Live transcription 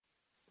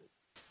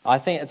I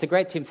think it's a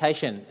great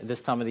temptation at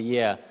this time of the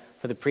year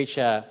for the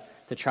preacher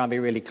to try and be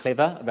really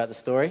clever about the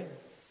story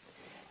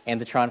and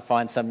to try and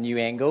find some new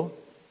angle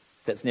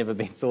that's never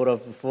been thought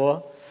of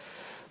before.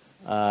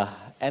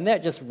 And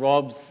that just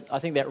robs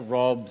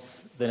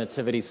the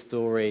nativity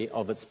story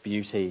of its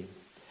beauty.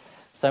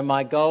 So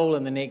my goal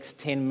in the next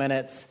 10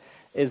 minutes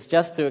is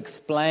just to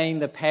explain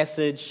the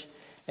passage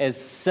as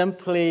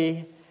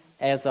simply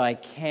as I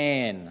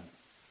can,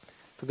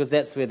 because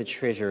that's where the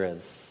treasure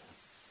is.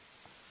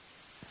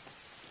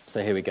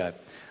 So here we go.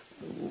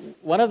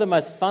 One of the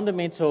most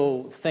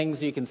fundamental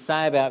things you can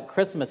say about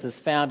Christmas is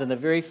found in the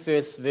very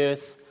first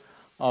verse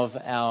of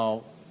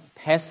our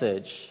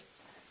passage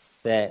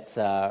that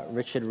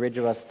Richard read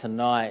to us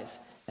tonight,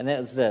 and that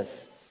is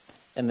this.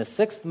 In the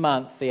 6th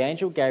month, the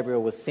angel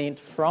Gabriel was sent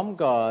from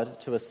God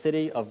to a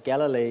city of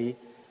Galilee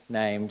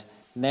named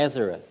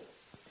Nazareth.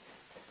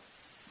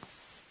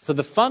 So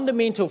the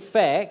fundamental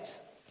fact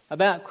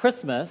about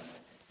Christmas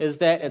is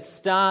that it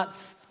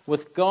starts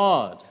with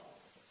God.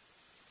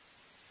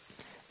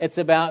 It's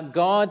about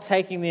God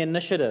taking the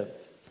initiative.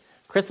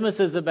 Christmas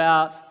is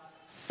about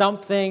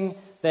something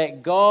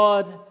that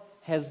God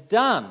has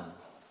done.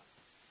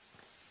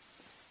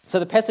 So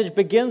the passage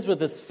begins with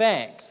this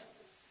fact.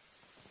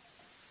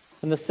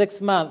 In the 6th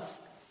month,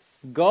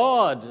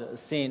 God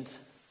sent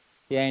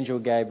the angel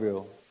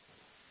Gabriel.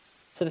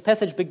 So the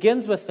passage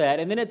begins with that,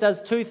 and then it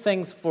does two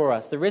things for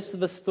us. The rest of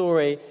the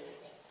story,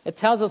 it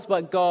tells us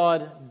what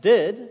God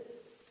did,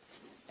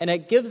 and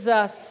it gives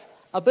us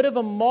a bit of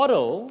a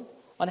model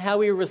on how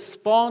we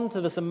respond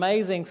to this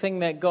amazing thing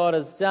that God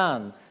has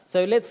done.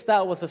 So let's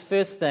start with the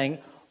first thing.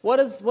 What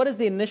is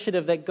the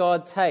initiative that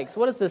God takes?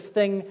 What is this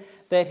thing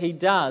that He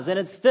does? And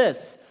it's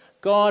this.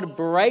 God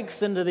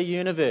breaks into the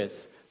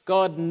universe.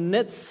 God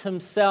knits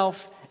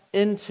Himself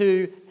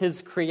into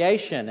His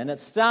creation. And it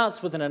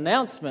starts with an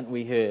announcement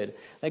we heard,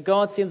 that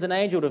God sends an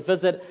angel to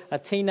visit a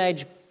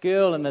teenage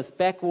girl in this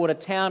backwater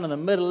town in the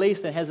Middle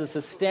East and has this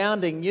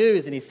astounding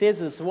news. And He says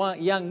to this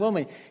young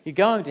woman, you're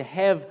going to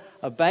have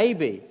a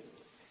baby.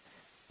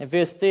 In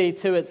verse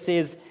 32 it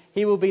says,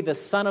 He will be the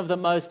Son of the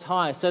Most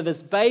High. So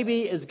this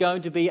baby is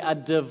going to be a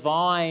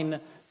divine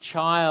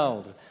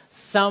child.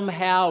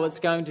 Somehow it's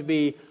going to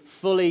be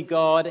fully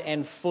God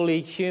and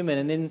fully human.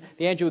 And then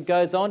the angel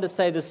goes on to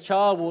say this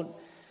child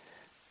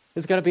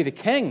is going to be the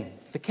king.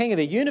 It's the king of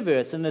the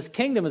universe, and this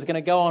kingdom is going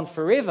to go on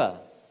forever.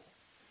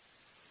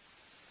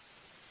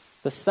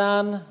 The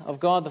Son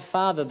of God the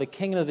Father, the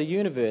King of the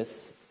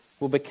universe,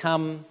 will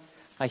become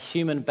a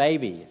human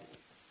baby.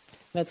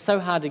 That's so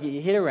hard to get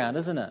your head around,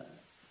 isn't it?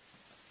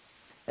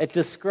 It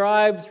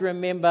describes,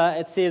 remember,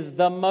 it says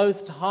the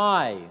Most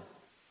High.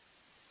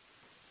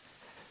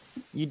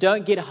 You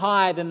don't get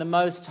higher than the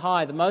Most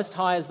High. The Most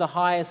High is the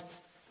highest,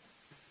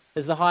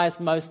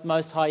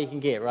 most high you can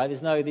get, right?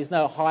 There's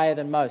no higher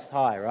than Most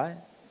High, right?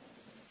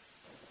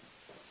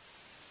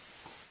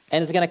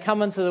 And it's going to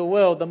come into the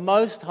world. The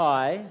Most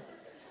High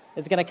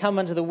is going to come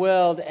into the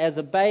world as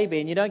a baby,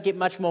 and you don't get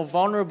much more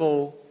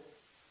vulnerable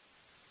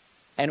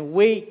and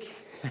weak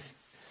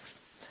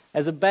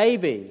as a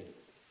baby.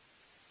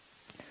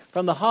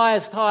 From the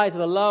highest high to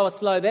the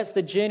lowest low, that's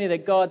the journey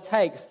that God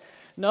takes.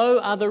 No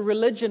other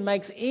religion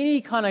makes any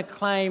kind of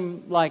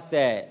claim like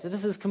that.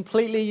 This is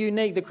completely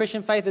unique. The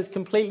Christian faith is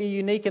completely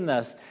unique in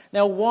this.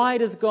 Now, why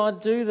does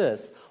God do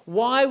this?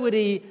 Why would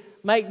He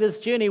make this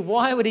journey?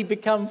 Why would He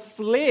become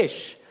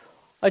flesh?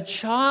 A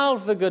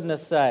child, for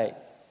goodness sake.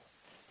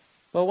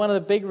 Well, one of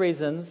the big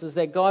reasons is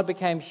that God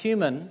became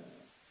human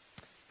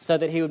so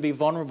that He would be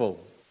vulnerable.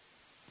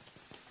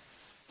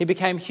 He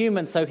became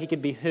human so He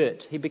could be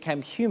hurt. He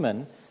became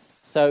human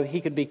so He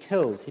could be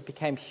killed. He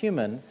became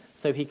human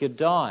so He could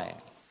die.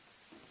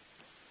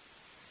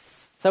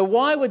 So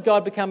why would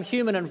God become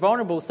human and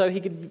vulnerable so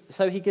He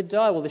could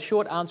die? Well, the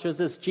short answer is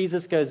this.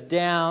 Jesus goes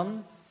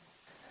down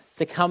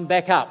to come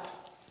back up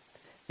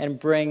and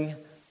bring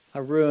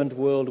a ruined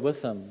world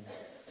with Him.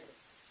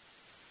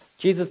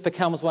 Jesus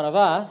becomes one of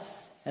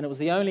us, and it was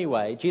the only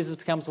way. Jesus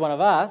becomes one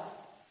of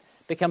us,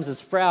 becomes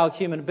this frail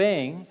human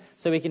being,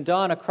 so He can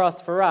die on a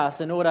cross for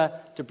us in order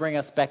to bring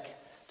us back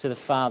to the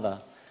Father.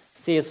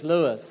 C.S.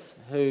 Lewis,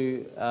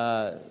 who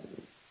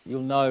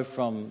you'll know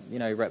from, he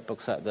wrote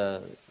books like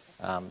The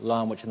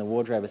Lion, Witch and the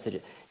Wardrobe,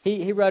 etc.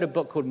 He wrote a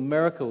book called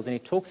Miracles, and he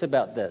talks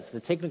about this. The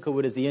technical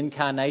word is the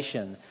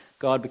incarnation,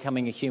 God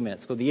becoming a human.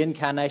 It's called the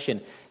incarnation.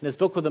 In this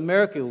book called The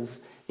Miracles,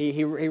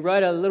 he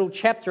wrote a little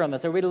chapter on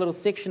this. I read a little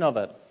section of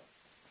it.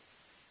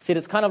 He said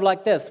it's kind of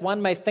like this.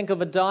 One may think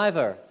of a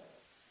diver,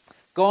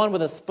 gone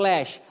with a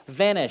splash,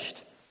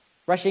 vanished,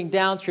 rushing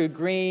down through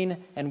green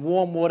and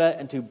warm water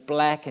into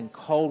black and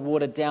cold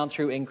water, down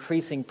through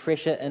increasing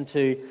pressure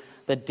into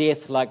the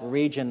death-like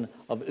region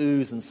of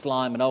ooze and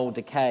slime and old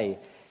decay.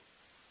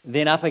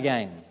 Then up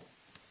again,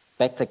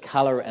 back to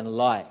colour and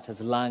light, his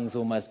lungs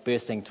almost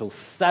bursting, till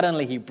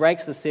suddenly he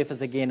breaks the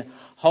surface again,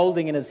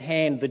 holding in his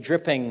hand the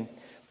dripping,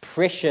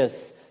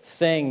 precious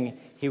thing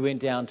he went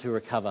down to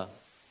recover.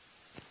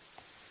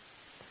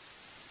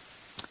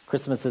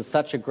 Christmas is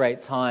such a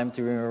great time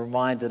to be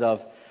reminded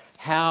of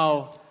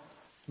how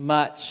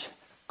much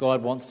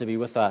God wants to be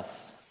with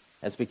us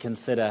as we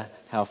consider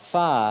how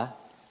far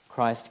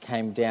Christ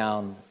came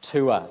down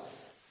to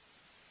us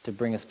to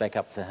bring us back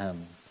up to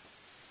him.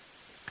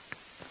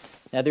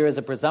 Now, there is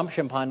a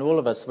presumption behind all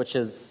of us, which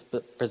is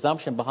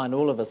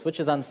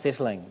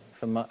unsettling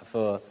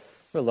for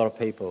a lot of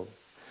people.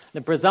 The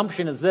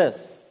presumption is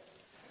this: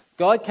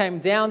 God came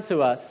down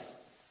to us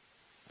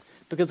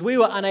because we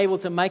were unable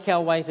to make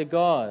our way to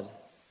God.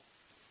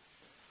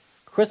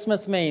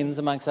 Christmas means,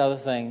 amongst other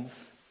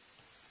things,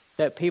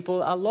 that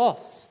people are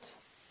lost,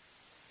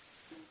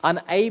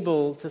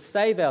 unable to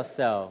save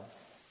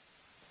ourselves.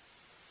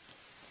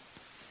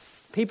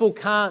 People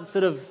can't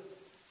sort of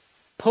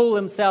pull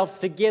themselves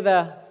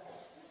together,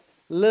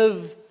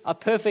 live a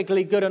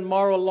perfectly good and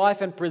moral life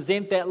and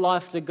present that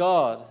life to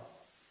God.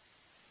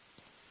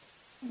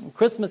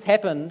 Christmas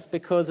happened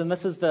because, and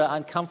this is the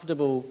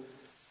uncomfortable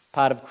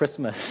part of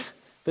Christmas,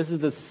 this is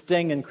the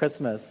sting in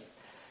Christmas.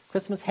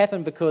 Christmas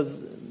happened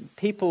because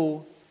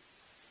people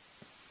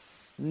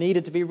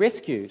needed to be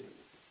rescued.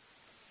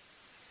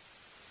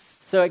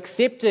 So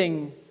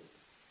accepting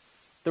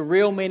the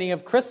real meaning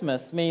of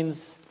Christmas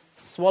means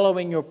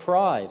swallowing your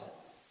pride.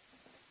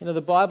 You know,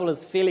 the Bible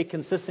is fairly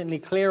consistently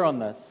clear on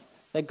this,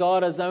 that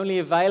God is only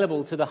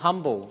available to the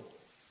humble.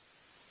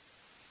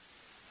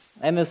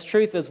 And this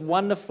truth is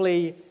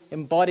wonderfully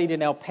embodied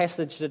in our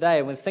passage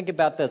today. When we think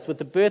about this, with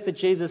the birth of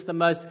Jesus, the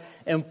most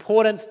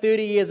important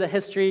 30 years of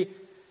history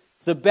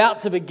is about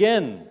to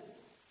begin.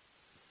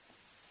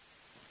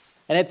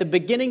 And at the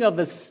beginning of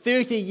this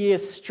 30-year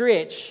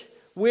stretch,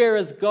 where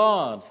is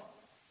God?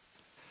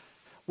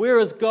 Where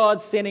is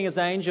God sending his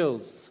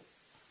angels?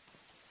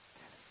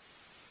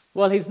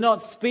 Well, he's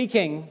not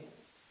speaking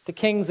to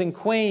kings and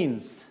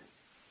queens.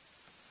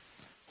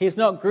 He's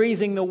not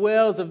greasing the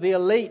wheels of the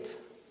elite.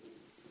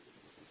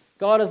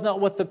 God is not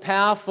with the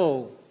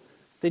powerful,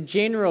 the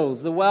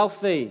generals, the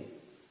wealthy.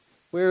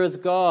 Where is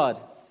God?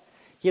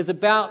 He is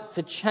about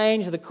to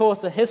change the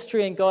course of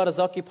history, and God is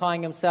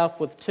occupying himself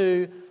with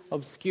two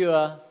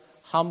obscure,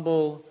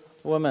 humble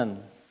women.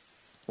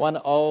 One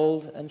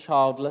old and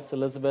childless,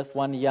 Elizabeth,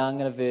 one young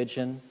and a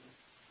virgin,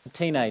 a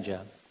teenager,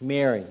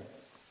 Mary.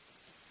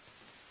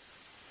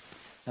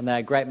 And they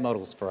are great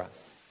models for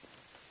us.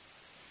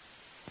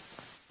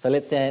 So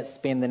let's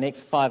spend the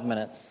next 5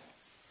 minutes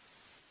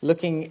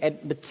looking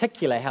at in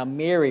particular how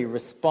Mary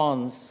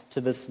responds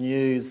to this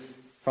news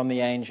from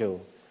the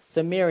angel.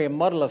 So Mary, a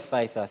model of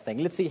faith, I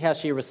think. Let's see how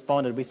she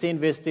responded. We see in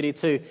verse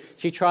 32,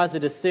 she tries to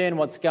discern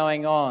what's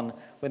going on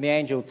when the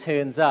angel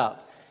turns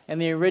up. In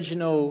the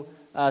original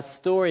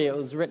story, it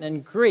was written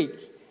in Greek,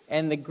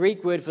 and the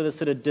Greek word for this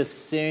sort of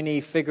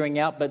discerny, figuring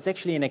out, but it's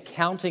actually an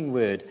accounting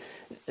word.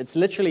 It's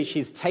literally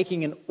she's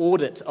taking an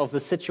audit of the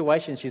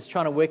situation. She's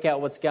trying to work out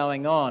what's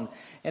going on.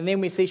 And then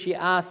we see she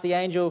asks the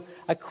angel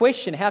a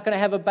question. How can I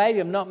have a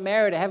baby? I'm not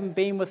married. I haven't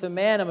been with a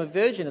man. I'm a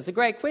virgin. It's a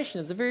great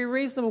question. It's a very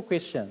reasonable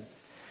question.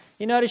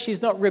 You notice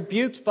she's not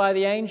rebuked by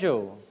the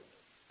angel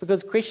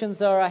because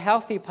questions are a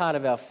healthy part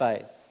of our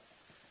faith.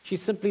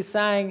 She's simply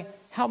saying,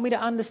 help me to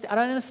understand. I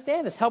don't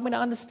understand this. Help me to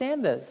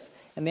understand this.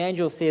 And the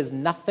angel says,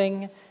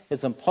 nothing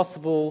is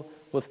impossible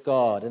with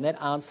God. And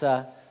that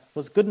answer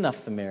was good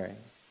enough for Mary.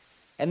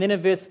 And then in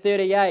verse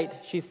 38,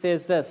 she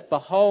says this,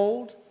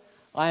 behold,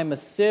 I am a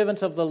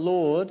servant of the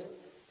Lord.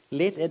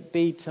 Let it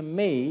be to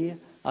me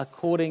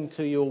according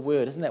to your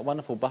word. Isn't that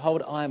wonderful?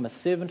 Behold, I am a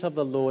servant of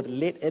the Lord.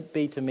 Let it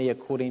be to me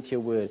according to your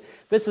word.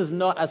 This is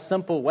not a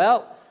simple,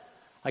 well,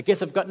 I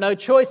guess I've got no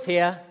choice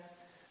here.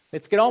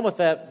 Let's get on with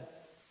it.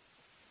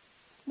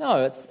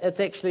 No, it's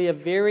actually a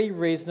very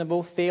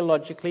reasonable,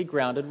 theologically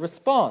grounded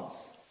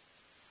response.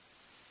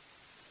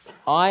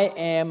 I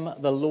am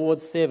the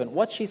Lord's servant.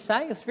 What she's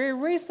saying is very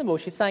reasonable.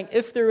 She's saying,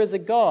 if there is a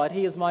God,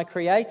 he is my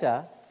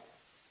creator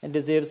and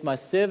deserves my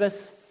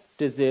service,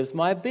 deserves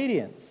my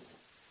obedience.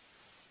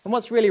 And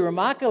what's really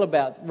remarkable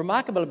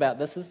about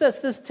this is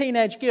this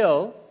teenage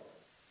girl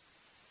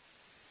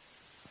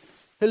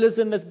who lives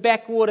in this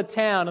backwater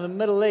town in the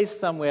Middle East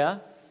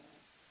somewhere,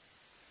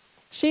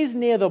 she's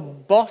near the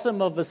bottom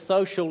of the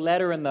social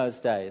ladder in those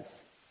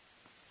days.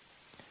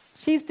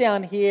 She's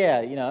down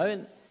here, you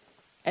know,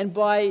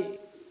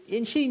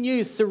 and she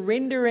knew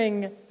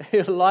surrendering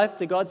her life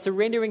to God,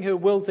 surrendering her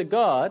will to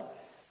God,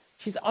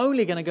 she's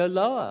only going to go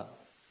lower.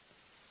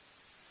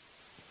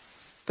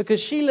 Because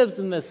she lives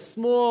in this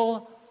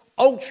small,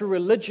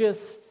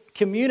 ultra-religious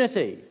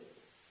community.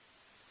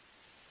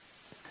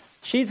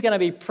 She's going to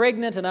be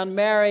pregnant and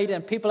unmarried,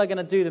 and people are going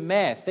to do the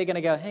math. They're going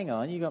to go, hang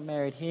on, you got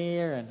married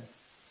here, and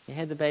you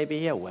had the baby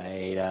here?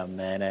 Wait a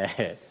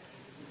minute.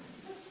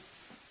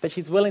 But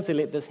she's willing to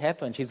let this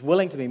happen. She's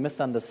willing to be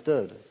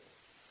misunderstood.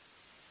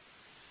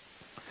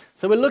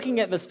 So we're looking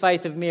at this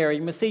faith of Mary.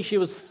 You must see she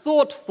was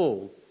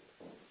thoughtful.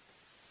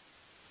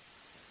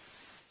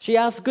 She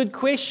asked good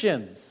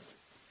questions.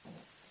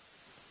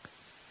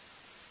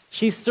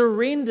 She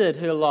surrendered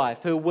her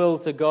life, her will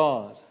to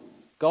God.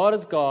 God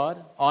is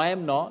God, I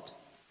am not.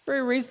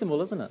 Very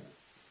reasonable, isn't it?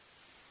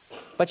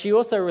 But she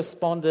also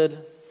responded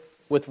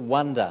with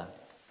wonder.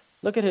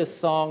 Look at her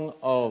song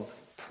of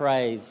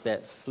praise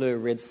that Fleur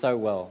read so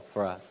well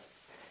for us.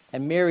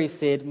 And Mary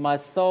said, "My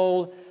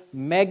soul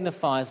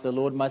magnifies the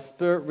Lord, my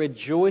spirit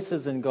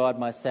rejoices in God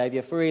my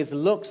Saviour, for he has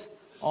looked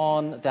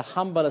on the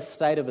humble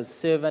estate of his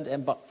servant,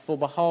 for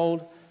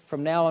behold,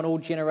 from now on all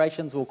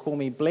generations will call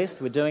me blessed."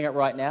 We're doing it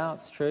right now,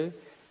 it's true.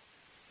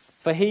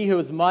 "For he who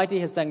is mighty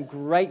has done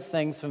great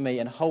things for me,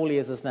 and holy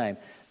is his name."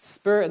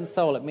 Spirit and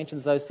soul, it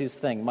mentions those two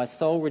things. My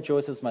soul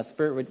rejoices, my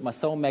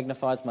soul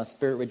magnifies, my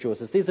spirit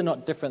rejoices. These are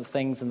not different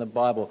things in the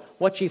Bible.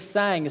 What she's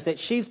saying is that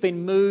she's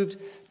been moved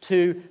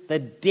to the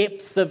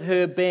depths of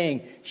her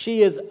being.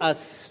 She is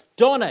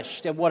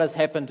astonished at what has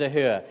happened to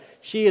her.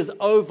 She is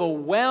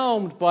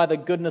overwhelmed by the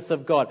goodness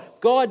of God.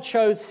 God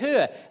chose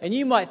her, and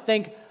you might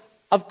think,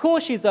 of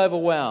course she's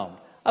overwhelmed.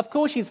 Of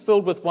course she's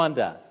filled with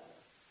wonder.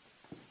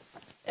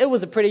 It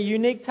was a pretty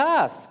unique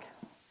task.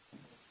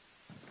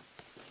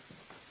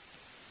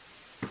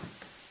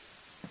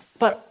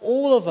 But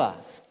all of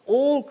us,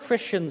 all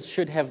Christians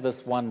should have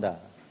this wonder.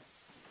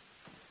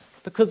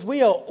 Because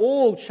we are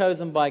all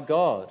chosen by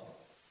God.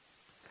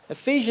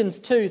 Ephesians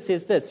 2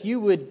 says this, "You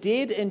were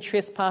dead in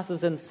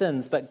trespasses and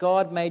sins, but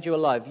God made you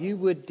alive." You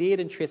were dead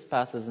in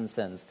trespasses and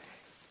sins.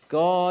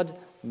 God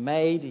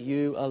made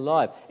you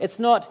alive. It's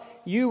not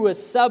you were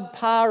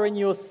subpar in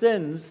your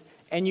sins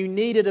and you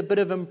needed a bit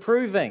of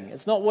improving.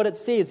 It's not what it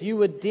says. You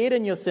were dead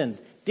in your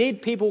sins.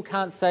 Dead people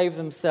can't save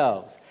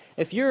themselves.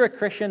 If you're a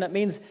Christian, it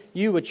means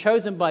you were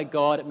chosen by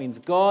God. It means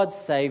God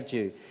saved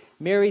you.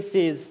 Mary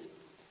says,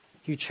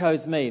 "You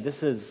chose me.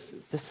 This,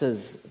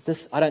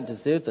 I don't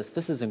deserve this.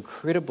 This is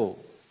incredible."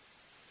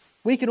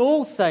 We can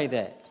all say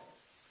that.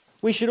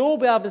 We should all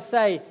be able to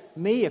say,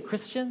 "Me, a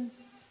Christian?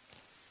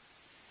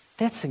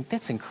 That's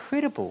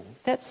incredible.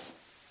 That's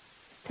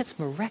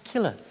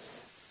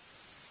miraculous.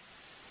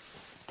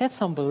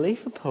 That's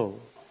unbelievable."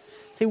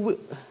 See,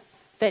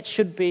 that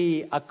should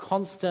be a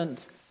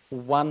constant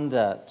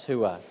wonder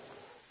to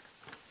us.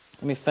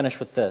 Let me finish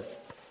with this.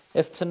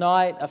 If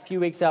tonight, a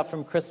few weeks out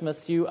from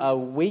Christmas, you are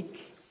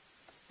weak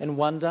in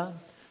wonder,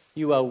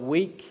 you are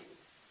weak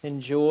in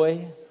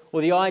joy,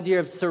 or the idea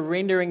of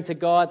surrendering to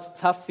God's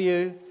tough for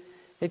you,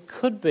 it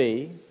could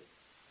be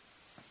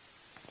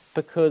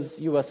because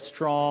you are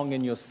strong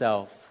in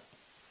yourself.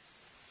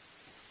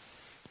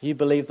 You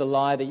believe the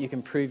lie that you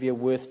can prove your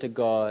worth to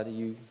God.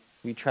 You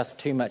trust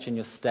too much in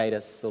your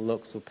status or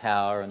looks or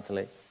power or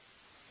intellect.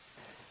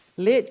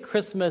 Let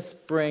Christmas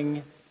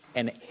bring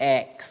an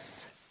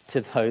axe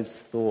to those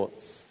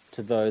thoughts,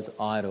 to those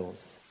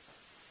idols,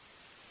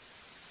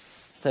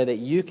 so that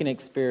you can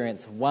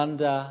experience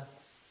wonder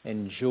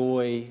and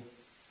joy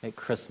at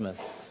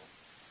Christmas.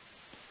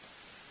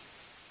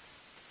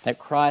 That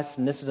Christ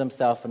knitted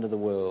himself into the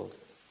world,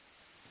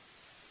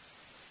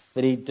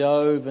 that he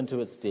dove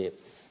into its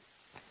depths,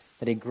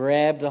 that he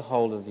grabbed a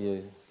hold of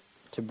you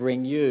to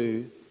bring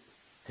you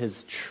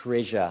his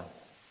treasure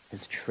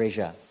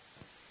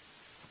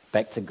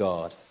back to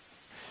God.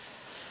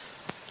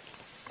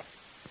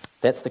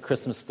 That's the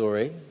Christmas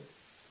story,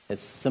 as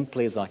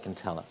simply as I can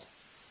tell it.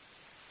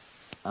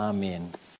 Amen.